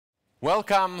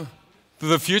Welcome to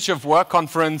the Future of Work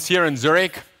conference here in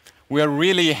Zurich. We are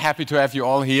really happy to have you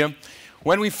all here.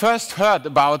 When we first heard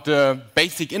about the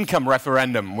basic income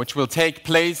referendum, which will take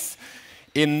place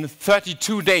in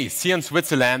 32 days here in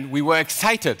Switzerland, we were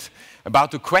excited about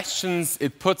the questions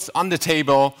it puts on the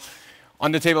table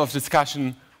of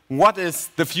discussion. What is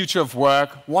the future of work?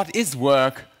 What is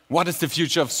work? What is the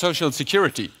future of social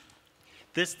security?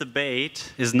 This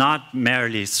debate is not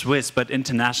merely Swiss, but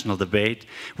international debate.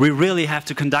 We really have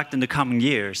to conduct in the coming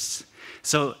years.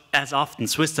 So, as often,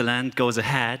 Switzerland goes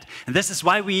ahead. And this is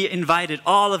why we invited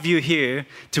all of you here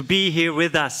to be here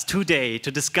with us today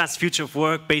to discuss future of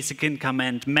work, basic income,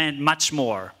 and much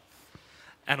more.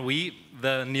 And we,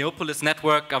 the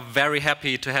NEOPOLIS.network, are very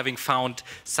happy to having found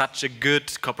such a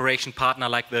good cooperation partner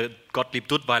like the Gottlieb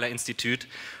Duttweiler Institute,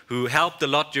 who helped a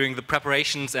lot during the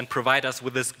preparations and provide us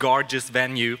with this gorgeous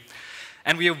venue.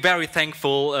 And we are very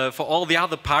thankful for all the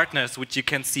other partners, which you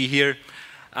can see here.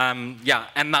 And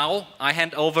now I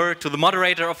hand over to the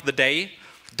moderator of the day,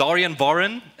 Dorian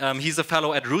Warren. He's a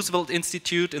fellow at Roosevelt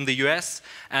Institute in the US,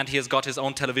 and he has got his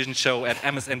own television show at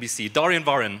MSNBC. Dorian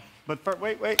Warren. But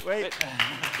wait.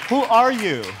 Who are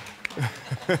you?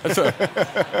 Good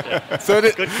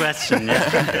question,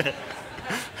 yeah.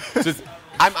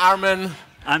 I'm Armin.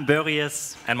 I'm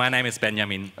Boris. And my name is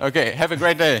Benjamin. Okay, have a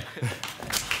great day.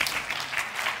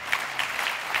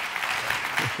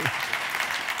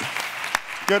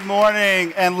 Good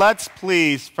morning, and let's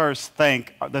please first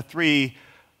thank the three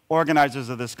organizers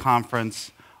of this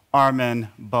conference, Armin,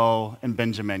 Bo, and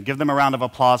Benjamin. Give them a round of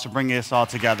applause for bringing us all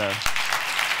together.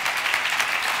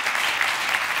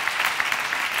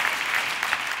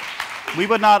 We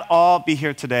would not all be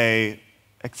here today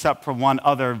except for one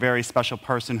other very special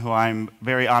person who I'm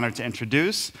very honored to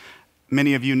introduce.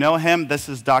 Many of you know him. This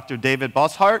is Dr. David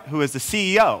Bosshart, who is the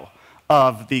CEO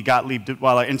of the Gottlieb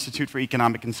Duttweiler Institute for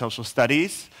Economic and Social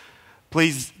Studies.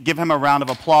 Please give him a round of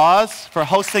applause for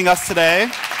hosting us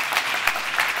today.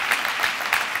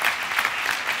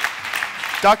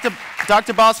 Dr.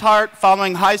 Bosshart,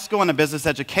 following high school and a business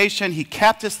education, he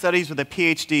capped his studies with a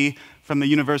PhD from the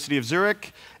University of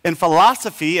Zurich in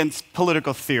philosophy and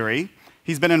political theory.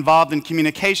 He's been involved in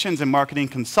communications and marketing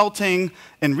consulting,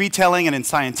 in retailing and in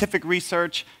scientific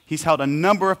research. He's held a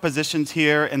number of positions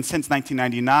here, and since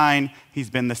 1999,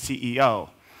 he's been the CEO.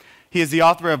 He is the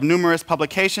author of numerous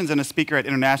publications and a speaker at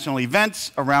international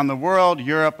events around the world,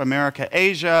 Europe, America,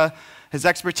 Asia. His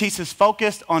expertise is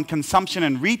focused on consumption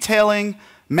and retailing,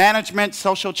 management,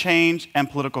 social change, and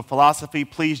political philosophy.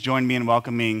 Please join me in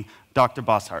welcoming Dr.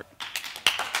 Bosshart.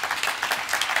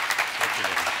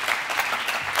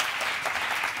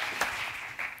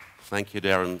 Thank you,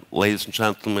 Darren. Ladies and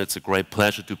gentlemen, it's a great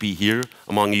pleasure to be here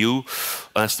among you.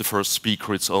 As the first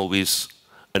speaker, it's always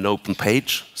an open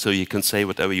page, so you can say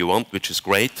whatever you want, which is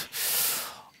great.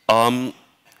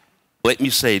 Let me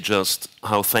say just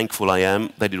how thankful I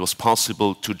am that it was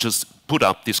possible to just put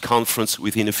up this conference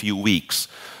within a few weeks.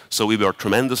 So we were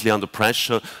tremendously under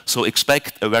pressure, so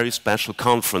expect a very special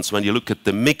conference. When you look at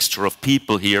the mixture of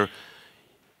people here,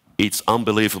 it's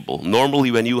unbelievable. Normally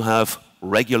when you have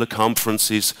regular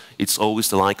conferences, it's always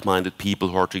the like-minded people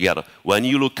who are together. When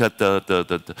you look at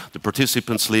the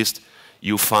participants list,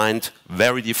 you find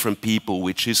very different people,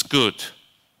 which is good,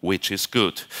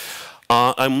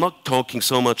 I'm not talking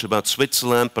so much about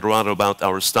Switzerland, but rather about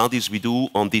our studies we do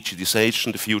on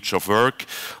digitization, the future of work.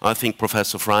 I think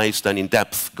Professor Frey is then in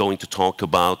depth going to talk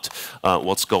about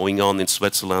what's going on in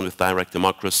Switzerland with direct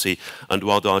democracy and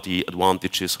what are the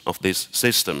advantages of this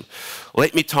system.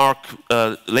 Let me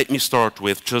start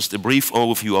with just a brief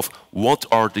overview of what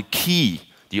are the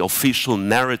official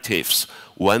narratives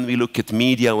when we look at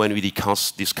media, when we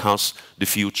discuss the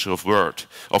future of work.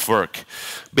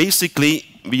 Basically,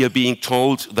 we are being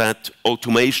told that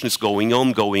automation is going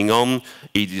on.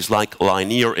 It is like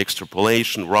linear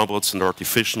extrapolation. Robots and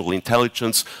artificial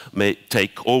intelligence may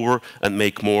take over and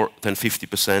make more than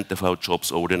 50% of our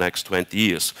jobs over the next 20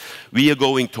 years. We are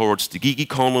going towards the gig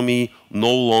economy,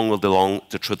 no longer along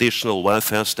the traditional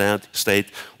welfare state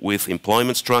with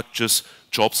employment structures.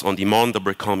 Jobs on demand are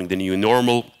becoming the new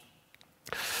normal.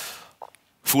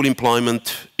 Full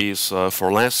employment is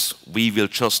for less. We will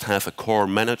just have a core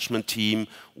management team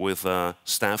with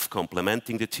staff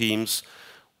complementing the teams.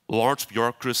 Large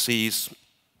bureaucracies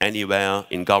anywhere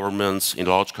in governments, in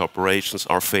large corporations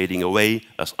are fading away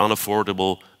as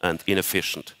unaffordable and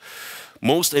inefficient.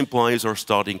 Most employees are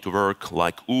starting to work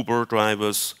like Uber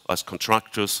drivers, as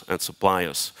contractors and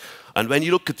suppliers. And when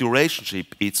you look at the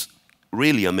relationship, it's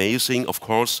really amazing, of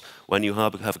course, when you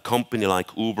have a company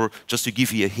like Uber, just to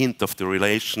give you a hint of the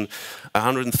relation,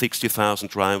 160,000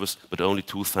 drivers, but only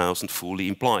 2,000 fully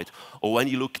employed. Or when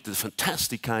you look at the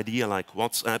fantastic idea like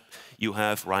WhatsApp, you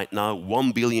have right now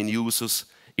 1 billion users.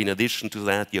 In addition to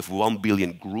that, you have 1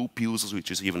 billion group users,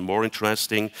 which is even more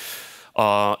interesting.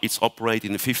 It's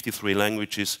operated in 53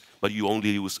 languages, but you only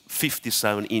use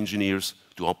 57 engineers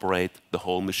to operate the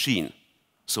whole machine.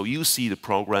 So you see the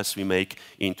progress we make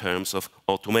in terms of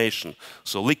automation.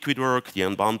 So liquid work, the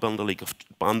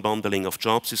unbundling of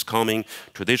jobs is coming,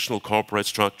 traditional corporate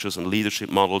structures and leadership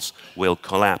models will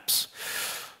collapse.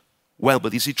 Well,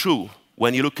 but is it true?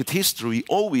 When you look at history, we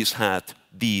always had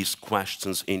these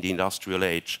questions in the industrial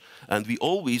age, and we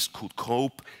always could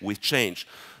cope with change.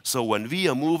 So when we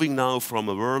are moving now from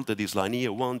a world that is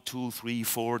linear, 1, 2, 3,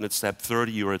 4, and at step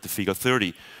 30, you're at the figure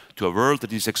 30, to a world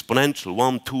that is exponential,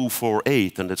 1, 2, 4,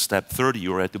 8, and at step 30,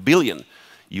 you're at a billion,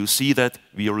 you see that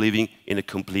we are living in a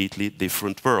completely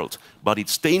different world. But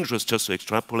it's dangerous just to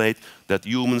extrapolate that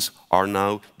humans are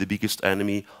now the biggest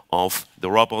enemy of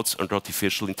the robots and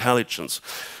artificial intelligence.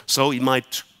 So it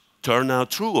might turn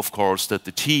out true, of course, that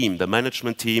the team, the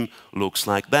management team, looks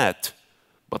like that.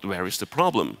 But where is the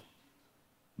problem?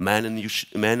 Man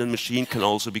and machine can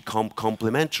also become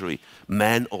complementary.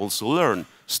 Man also learn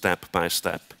step by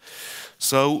step.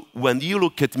 So when you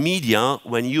look at media,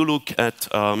 when you look at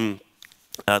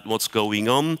what's going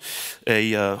on,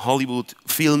 a Hollywood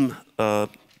film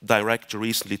director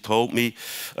recently told me,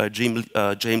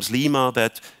 James Lima,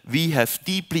 that we have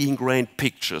deeply ingrained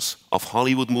pictures of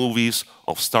Hollywood movies,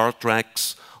 of Star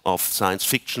Treks, of science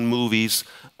fiction movies,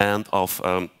 and of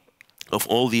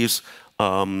all these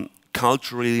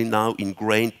culturally now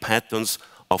ingrained patterns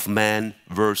of man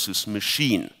versus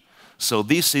machine. So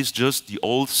this is just the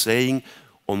old saying,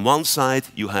 on one side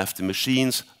you have the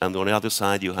machines, and on the other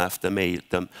side you have the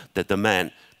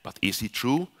man. But is it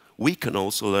true? We can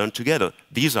also learn together.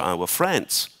 These are our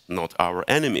friends, not our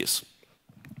enemies.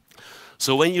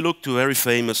 So when you look to a very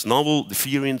famous novel, The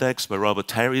Fear Index by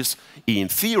Robert Harris, in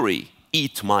theory,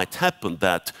 it might happen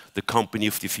that the company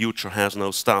of the future has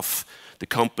no staff, the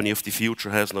company of the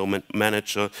future has no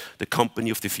manager, the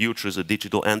company of the future is a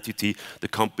digital entity, the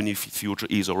company of the future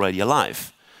is already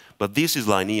alive. But this is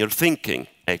linear thinking,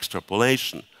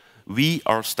 extrapolation. We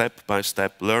are step by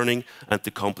step learning, and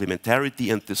the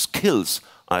complementarity and the skills,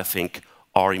 I think,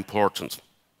 are important.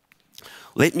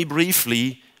 Let me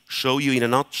briefly show you in a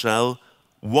nutshell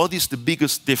what is the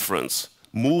biggest difference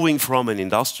moving from an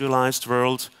industrialized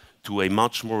world to a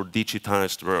much more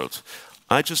digitized world.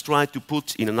 I just tried to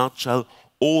put in a nutshell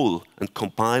all and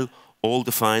compile all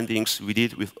the findings we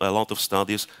did with a lot of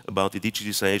studies about the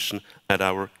digitization at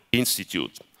our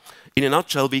institute. In a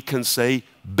nutshell, we can say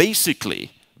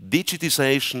basically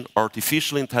digitization,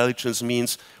 artificial intelligence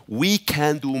means we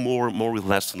can do more and more with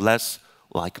less and less,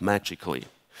 like magically.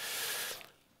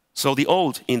 So the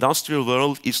old industrial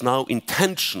world is now in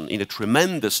tension, in a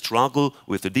tremendous struggle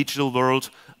with the digital world,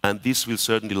 and this will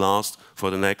certainly last for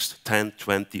the next 10,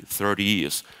 20, 30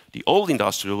 years. The old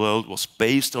industrial world was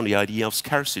based on the idea of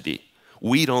scarcity.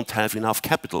 We don't have enough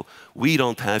capital. We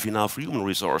don't have enough human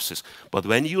resources. But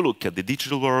when you look at the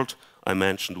digital world, I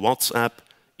mentioned WhatsApp,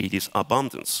 it is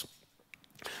abundance.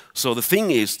 So the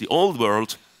thing is, the old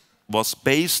world was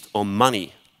based on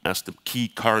money as the key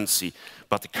currency.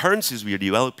 But the currencies we are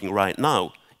developing right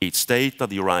now, it's data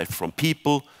derived from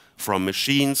people, from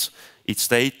machines, it's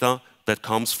data that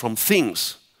comes from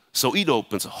things. So it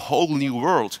opens a whole new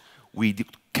world. We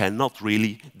cannot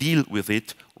really deal with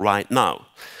it right now.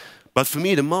 But for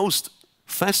me, the most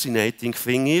fascinating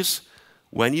thing is,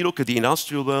 when you look at the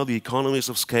industrial world, the economies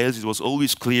of scales, it was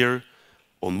always clear,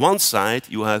 on one side,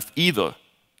 you have either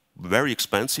very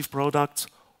expensive products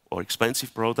or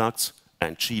expensive products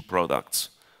and cheap products.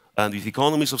 And with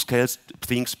economies of scales,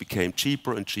 things became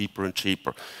cheaper and cheaper and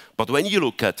cheaper. But when you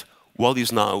look at what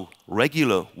is now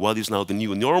regular, what is now the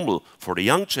new normal for the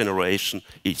young generation,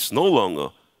 it's no longer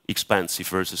expensive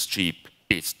versus cheap.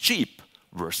 It's cheap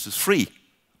versus free.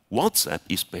 WhatsApp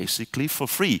is basically for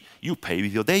free. You pay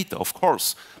with your data, of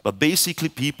course. But basically,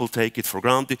 people take it for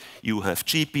granted. You have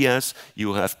GPS,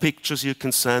 you have pictures you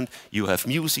can send, you have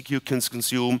music you can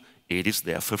consume. It is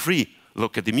there for free.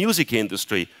 Look at the music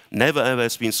industry. Never ever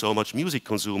has been so much music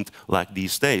consumed like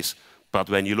these days. But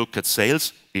when you look at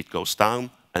sales, it goes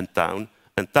down and down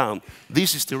and down.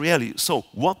 This is the reality. So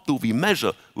what do we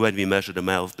measure when we measure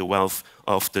the wealth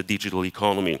of the digital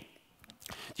economy?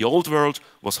 The old world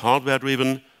was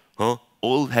hardware-driven.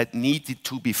 All had needed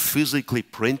to be physically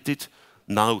printed.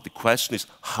 Now the question is,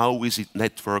 how is it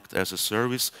networked as a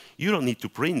service? You don't need to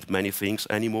print many things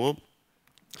anymore.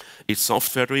 It's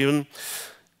software-driven.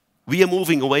 We are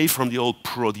moving away from the old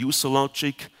producer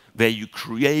logic, where you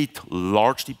create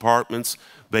large departments,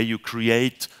 where you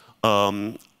create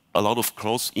a lot of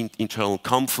internal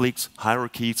conflicts,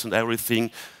 hierarchies and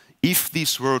everything. If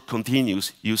this work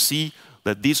continues, you see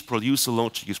that this producer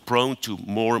logic is prone to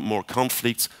more and more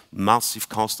conflicts, massive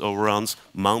cost overruns,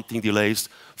 mounting delays,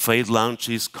 failed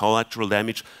launches, collateral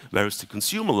damage, whereas the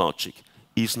consumer logic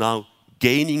is now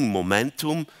gaining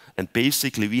momentum, and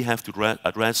basically we have to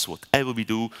address whatever we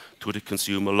do to the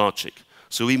consumer logic.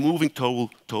 So we're moving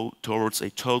towards a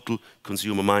total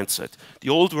consumer mindset. The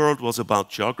old world was about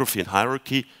geography and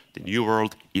hierarchy. The new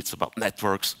world, it's about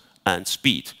networks and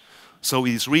speed. So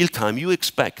it is real time. You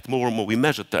expect more and more. We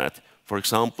measured that. For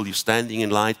example, you're standing in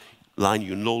line,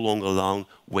 you're no longer allowed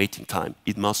waiting time.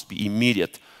 It must be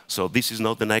immediate. So this is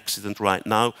not an accident right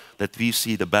now that we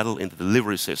see the battle in the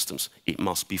delivery systems. It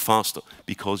must be faster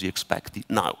because you expect it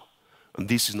now. And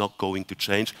this is not going to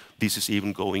change. This is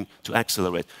even going to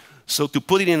accelerate. So to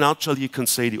put it in a nutshell, you can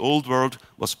say the old world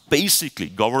was basically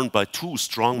governed by two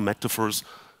strong metaphors,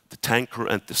 the tanker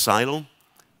and the silo,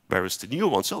 whereas the new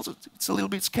one, so it's a little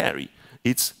bit scary.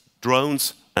 It's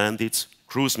drones and it's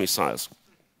cruise missiles.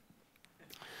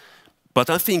 But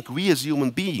I think we as human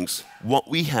beings, what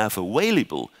we have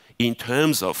available in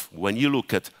terms of, when you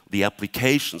look at the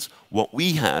applications, what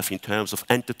we have in terms of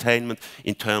entertainment,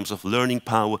 in terms of learning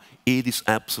power, it is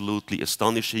absolutely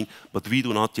astonishing, but we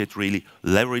do not yet really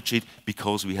leverage it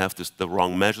because we have the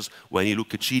wrong measures. When you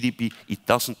look at GDP, it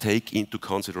doesn't take into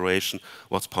consideration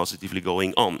what's positively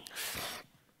going on.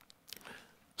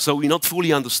 So we not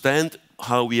fully understand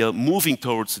how we are moving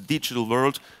towards the digital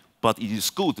world, but it is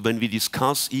good when we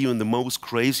discuss even the most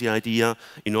crazy idea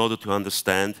in order to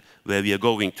understand where we are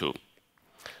going to.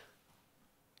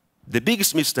 The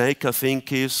biggest mistake, I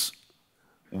think, is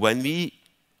when we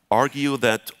argue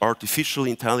that artificial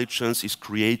intelligence is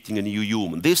creating a new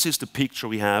human. This is the picture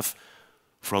we have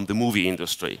from the movie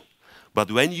industry.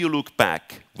 But when you look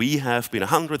back, we have been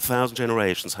 100,000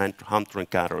 generations, hunter and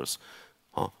gatherers.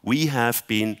 We have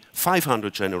been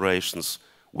 500 generations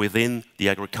within the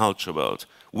agriculture world.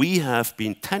 We have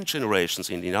been 10 generations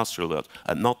in the industrial world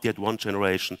and not yet one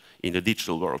generation in the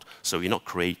digital world. So we're not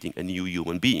creating a new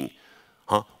human being.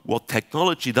 What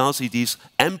technology does, it is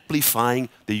amplifying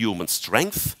the human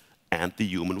strength and the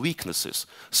human weaknesses.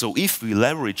 So if we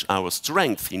leverage our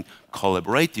strength in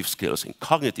collaborative skills, in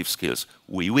cognitive skills,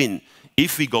 we win.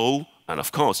 If we go, and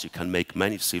of course you can make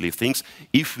many silly things,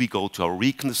 if we go to our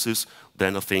weaknesses,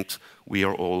 then I think we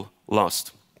are all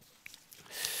lost.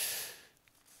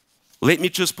 Let me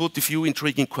just put a few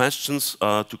intriguing questions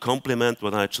to complement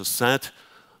what I just said.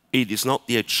 It is not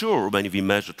yet sure when we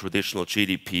measure traditional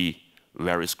GDP,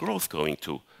 where is growth going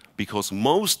to? Because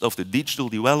most of the digital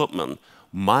development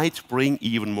might bring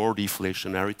even more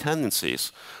deflationary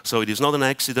tendencies. So it is not an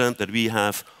accident that we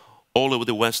have all over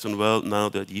the Western world now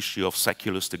the issue of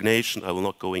secular stagnation. I will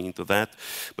not go into that,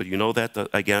 but you know that,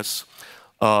 I guess.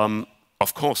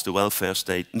 Of course, the welfare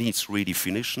state needs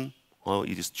redefinition. Well,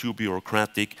 it is too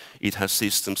bureaucratic. It has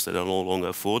systems that are no longer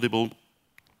affordable.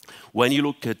 When you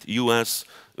look at US,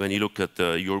 when you look at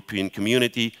the European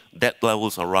community, debt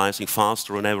levels are rising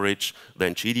faster on average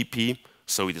than GDP.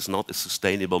 So it is not a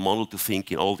sustainable model to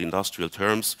think in old industrial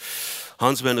terms.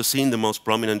 Hans Werner Sinn, the most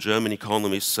prominent German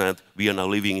economist, said, we are now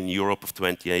living in Europe of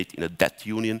 28 in a debt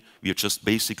union. We are just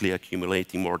basically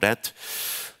accumulating more debt.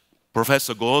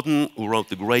 Professor Gordon, who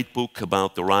wrote a great book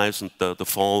about the rise and the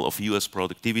fall of US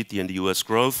productivity and US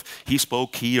growth, he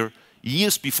spoke here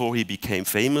years before he became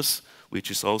famous, which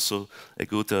is also a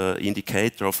good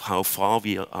indicator of how far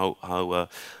we are,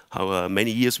 how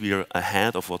many years we are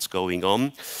ahead of what's going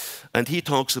on. And he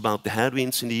talks about the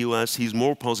headwinds in the US. He's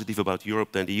more positive about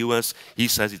Europe than the US. He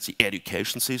says it's the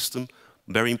education system,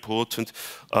 very important.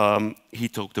 He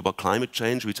talked about climate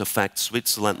change, which affects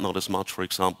Switzerland not as much, for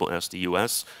example, as the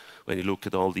US. When you look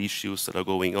at all the issues that are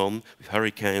going on with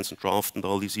hurricanes and drought and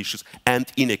all these issues,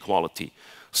 and inequality.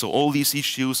 So all these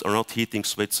issues are not hitting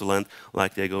Switzerland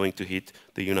like they're going to hit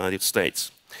the United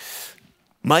States.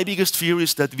 My biggest fear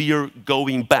is that we are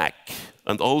going back,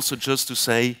 and also just to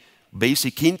say,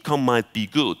 basic income might be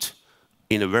good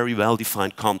in a very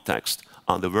well-defined context,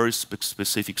 under very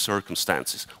specific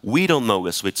circumstances. We don't know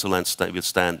where Switzerland will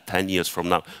stand 10 years from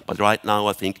now, but right now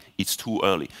I think it's too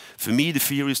early. For me, the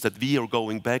fear is that we are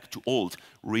going back to old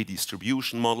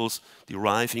redistribution models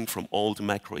deriving from old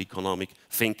macroeconomic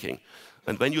thinking.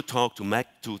 And when you talk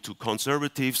to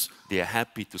conservatives, they are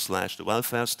happy to slash the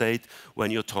welfare state.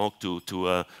 When you talk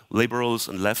to liberals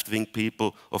and left-wing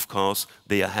people, of course,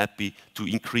 they are happy to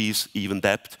increase even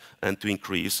debt and to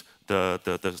increase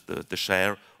the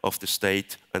share of the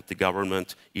state and the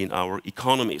government in our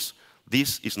economies.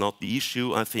 This is not the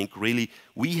issue. I think really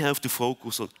we have to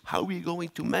focus on how we're going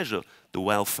to measure the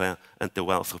welfare and the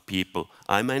wealth of people.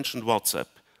 I mentioned WhatsApp.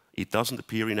 It doesn't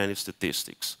appear in any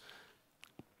statistics.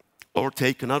 Or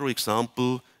take another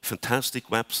example, fantastic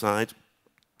website,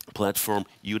 platform,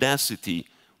 Udacity,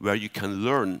 where you can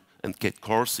learn and get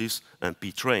courses and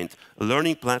be trained. A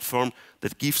learning platform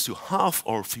that gives you half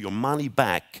of your money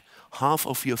back, half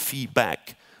of your fee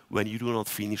back when you do not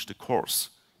finish the course.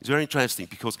 It's very interesting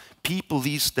because people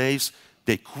these days,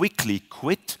 they quickly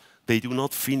quit, they do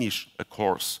not finish a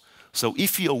course. So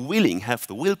if you are willing, have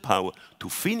the willpower to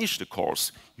finish the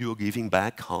course, you are giving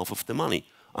back half of the money.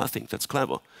 I think that's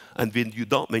clever. And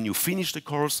when you finish the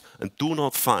course and do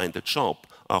not find a job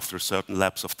after a certain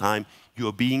lapse of time, you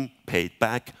are being paid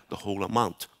back the whole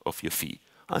amount of your fee.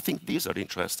 I think these are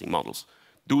interesting models.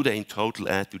 Do they in total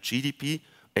add to GDP?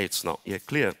 It's not yet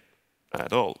clear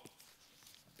at all.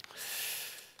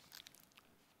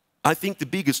 I think the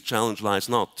biggest challenge lies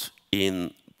not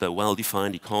in the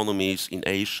well-defined economies in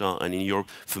Asia and in Europe.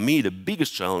 For me, the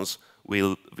biggest challenge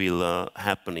will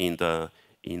happen in the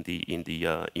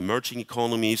emerging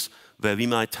economies, where we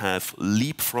might have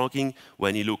leapfrogging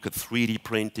when you look at 3D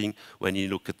printing, when you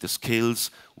look at the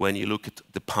skills, when you look at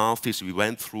the paths we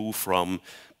went through from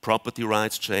property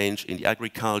rights change in the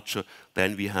agriculture,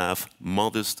 then we have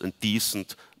modest and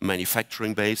decent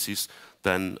manufacturing bases,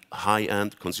 then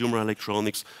high-end consumer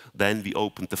electronics, then we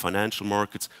opened the financial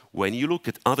markets. When you look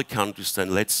at other countries, then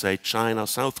let's say China,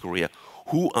 South Korea,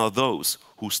 who are those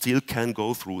who still can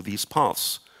go through these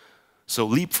paths? So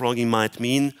leapfrogging might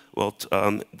mean what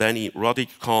Danny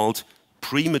Roddick called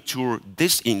premature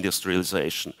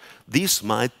disindustrialization. This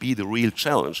might be the real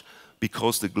challenge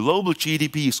because the global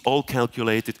GDP is all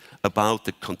calculated about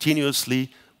the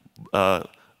continuously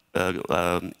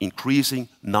increasing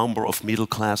number of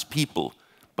middle-class people.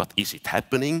 But is it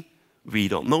happening? We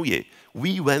don't know yet.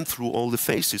 We went through all the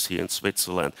phases here in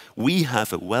Switzerland. We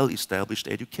have a well-established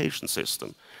education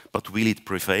system. But will it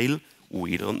prevail?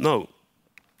 We don't know.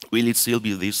 Will it still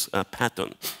be this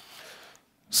pattern?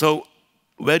 So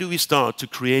where do we start to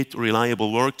create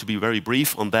reliable work? To be very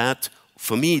brief on that,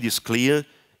 for me it is clear.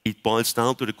 It boils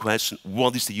down to the question,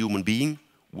 what is the human being?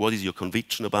 What is your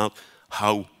conviction about?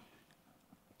 How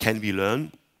can we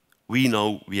learn? We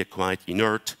know we are quite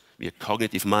inert. We are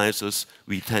cognitive misers.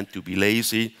 We tend to be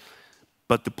lazy.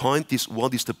 But the point is,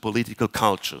 what is the political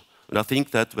culture? And I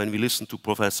think that when we listen to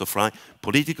Professor Frey,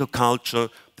 political culture,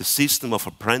 the system of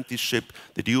apprenticeship,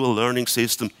 the dual learning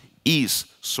system is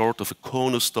sort of a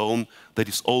cornerstone that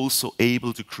is also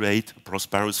able to create a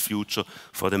prosperous future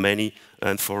for the many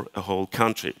and for a whole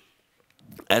country.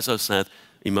 As I said,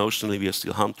 emotionally we are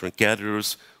still hunter and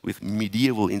gatherers with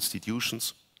medieval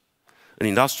institutions, an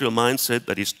industrial mindset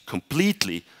that is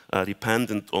completely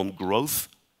dependent on growth,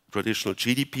 traditional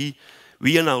GDP.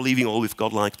 We are now living all with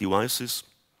godlike devices,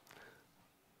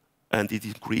 and it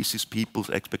increases people's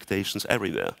expectations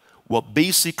everywhere. What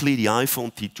basically the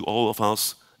iPhone did to all of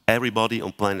us, everybody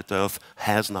on planet Earth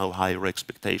has now higher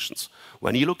expectations.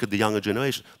 When you look at the younger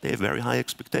generation, they have very high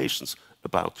expectations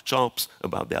about jobs,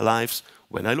 about their lives.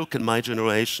 When I look at my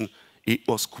generation, it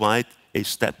was quite a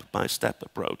step-by-step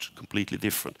approach, completely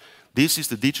different. This is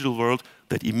the digital world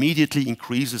that immediately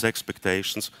increases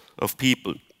expectations of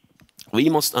people. We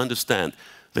must understand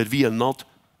that we are not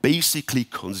basically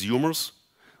consumers,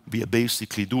 we are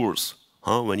basically doers.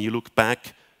 When you look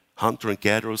back, hunter and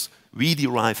gatherers, we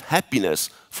derive happiness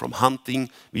from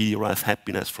hunting, we derive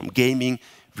happiness from gaming,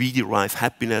 we derive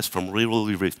happiness from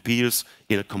rivalry with peers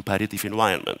in a competitive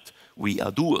environment. We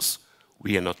are doers,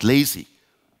 we are not lazy.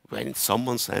 When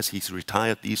someone says he's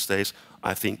retired these days,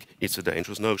 I think it's a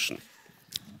dangerous notion.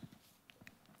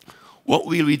 What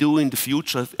will we do in the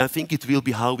future? I think it will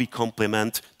be how we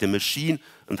complement the machine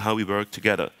and how we work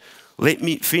together. Let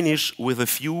me finish with a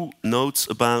few notes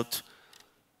about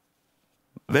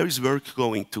where is work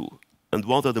going to and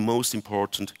what are the most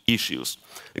important issues.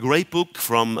 A great book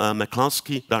from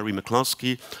Larry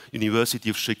McCluskey, University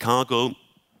of Chicago,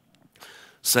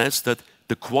 says that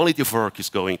the quality of work is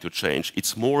going to change.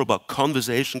 It's more about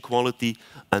conversation quality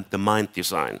and the mind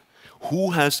design.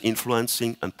 Who has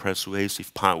influencing and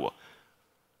persuasive power?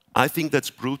 I think that's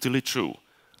brutally true.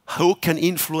 Who can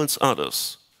influence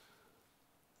others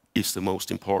is the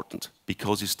most important,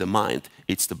 because it's the mind.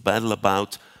 It's the battle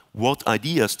about what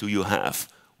ideas do you have,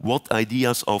 what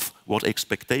ideas of what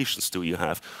expectations do you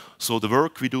have. So the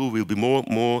work we do will be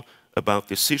more about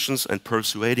decisions and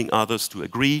persuading others to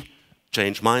agree,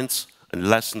 change minds, and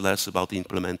less about the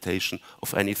implementation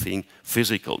of anything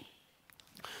physical.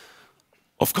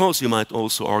 Of course, you might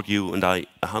also argue, and I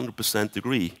 100%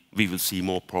 agree, we will see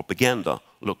more propaganda.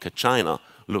 Look at China.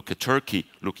 Look at Turkey,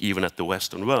 look even at the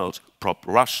Western world,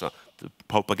 Russia. The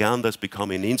propaganda is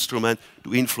becoming an instrument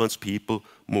to influence people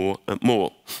more and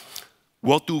more.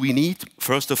 What do we need?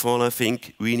 First of all, I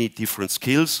think we need different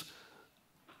skills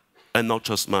and not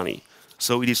just money.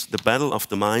 So it is the battle of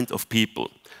the mind of people.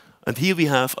 And here we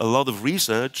have a lot of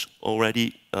research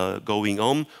already going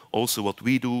on, also what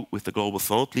we do with the Global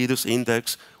Thought Leaders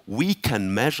Index. We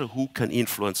can measure who can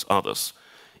influence others.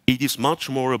 It is much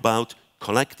more about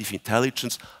collective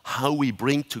intelligence, how we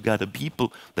bring together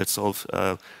people that solve,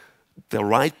 the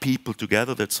right people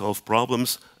together that solve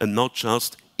problems, and not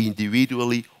just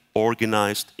individually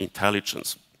organized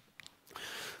intelligence.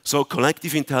 So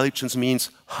collective intelligence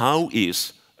means how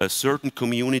is a certain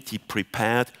community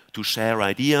prepared to share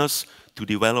ideas, to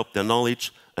develop their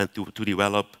knowledge, and to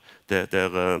develop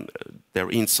their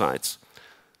insights.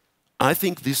 I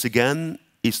think this again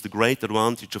is the great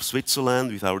advantage of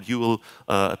Switzerland with our dual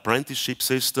apprenticeship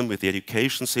system, with the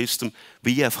education system.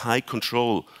 We have high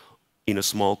control in a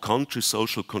small country,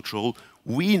 social control.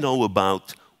 We know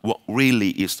about what really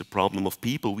is the problem of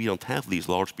people. We don't have these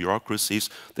large bureaucracies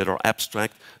that are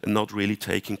abstract and not really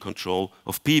taking control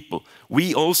of people.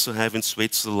 We also have in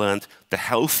Switzerland the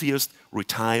healthiest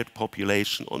retired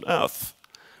population on earth.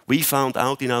 We found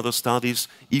out in other studies,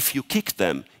 if you kick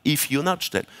them, if you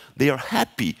nudge them, they are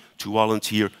happy to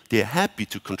volunteer, they are happy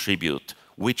to contribute,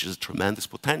 which is a tremendous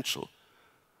potential.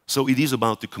 So it is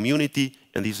about the community,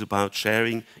 and it is about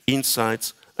sharing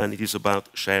insights, and it is about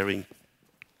sharing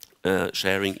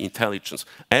intelligence.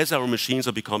 As our machines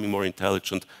are becoming more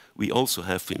intelligent, we also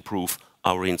have to improve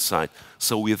our insight.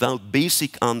 So without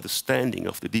basic understanding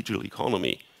of the digital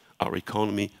economy, our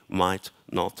economy might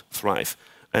not thrive.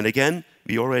 And again,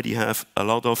 we already have a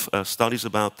lot of studies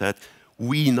about that.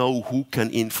 We know who can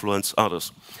influence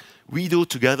others. We do,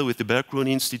 together with the Begrüssung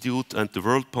Institute and the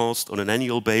World Post on an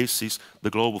annual basis, the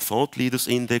Global Thought Leaders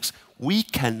Index. We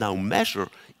can now measure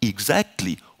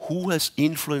exactly who has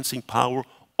influencing power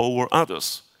over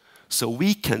others. So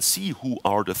we can see who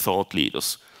are the thought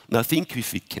leaders. And I think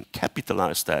if we can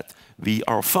capitalize that, we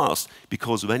are fast.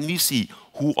 Because when we see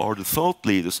who are the thought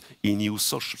leaders in new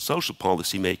social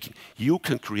policy making, you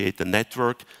can create a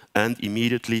network and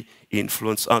immediately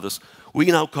influence others. We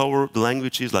now cover the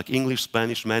languages like English,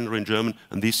 Spanish, Mandarin, German,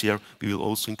 and this year we will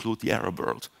also include the Arab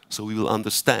world. So we will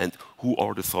understand who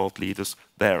are the thought leaders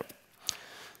there.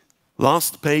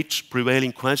 Last page,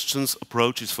 prevailing questions,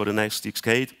 approaches for the next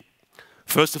decade.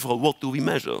 First of all, what do we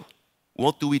measure?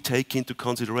 What do we take into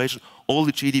consideration? All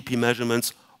the GDP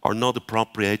measurements are not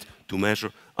appropriate to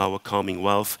measure our coming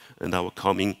wealth and our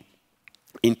coming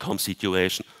income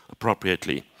situation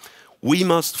appropriately. We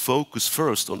must focus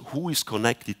first on who is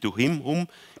connected to whom,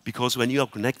 because when you are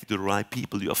connected to the right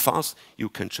people, you are fast, you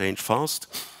can change fast.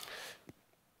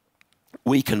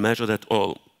 We can measure that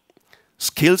all.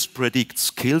 Skills predict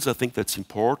skills. I think that's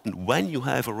important. When you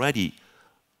have already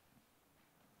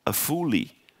a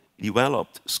fully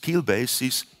developed skill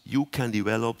basis, you can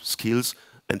develop skills,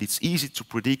 and it's easy to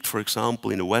predict, for example,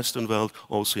 in the Western world,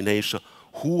 also in Asia,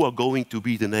 who are going to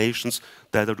be the nations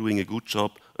that are doing a good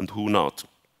job and who not.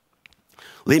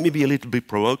 Let me be a little bit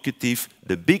provocative.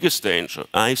 The biggest danger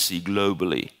I see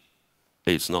globally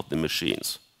is not the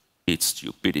machines, it's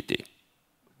stupidity.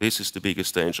 This is the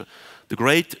biggest danger. The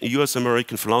great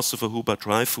US-American philosopher Hubert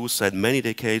Dreyfus said many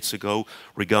decades ago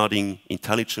regarding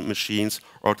intelligent machines,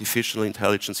 artificial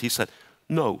intelligence, he said,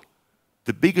 no,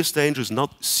 the biggest danger is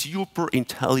not super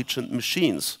intelligent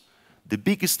machines. The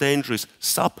biggest danger is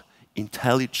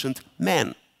sub-intelligent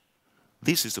men.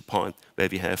 This is the point where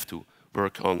we have to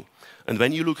work on. And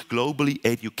when you look globally,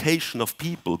 education of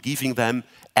people, giving them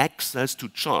access to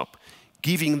job,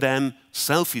 giving them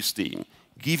self-esteem,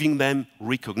 giving them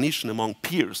recognition among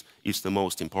peers is the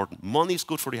most important. Money is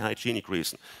good for the hygienic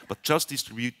reason, but just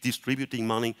distributing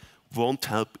money won't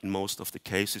help in most of the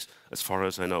cases, as far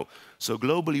as I know. So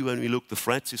globally, when we look, the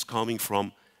threats is coming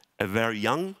from a very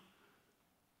young,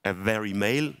 a very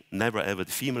male, never ever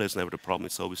the female is never the problem,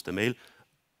 it's always the male.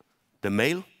 The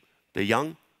male, the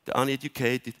young, the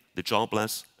uneducated, the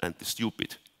jobless, and the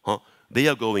stupid. They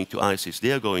are going to ISIS,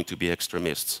 they are going to be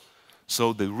extremists.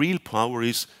 So the real power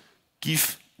is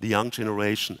give the young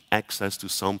generation access to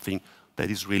something that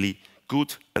is really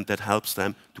good and that helps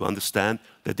them to understand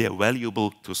that they are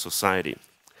valuable to society.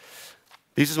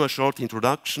 This is my short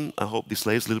introduction. I hope this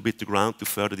lays a little bit the ground to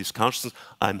further discussions.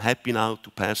 I'm happy now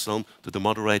to pass on to the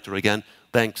moderator again.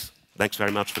 Thanks. Thanks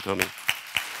very much for coming.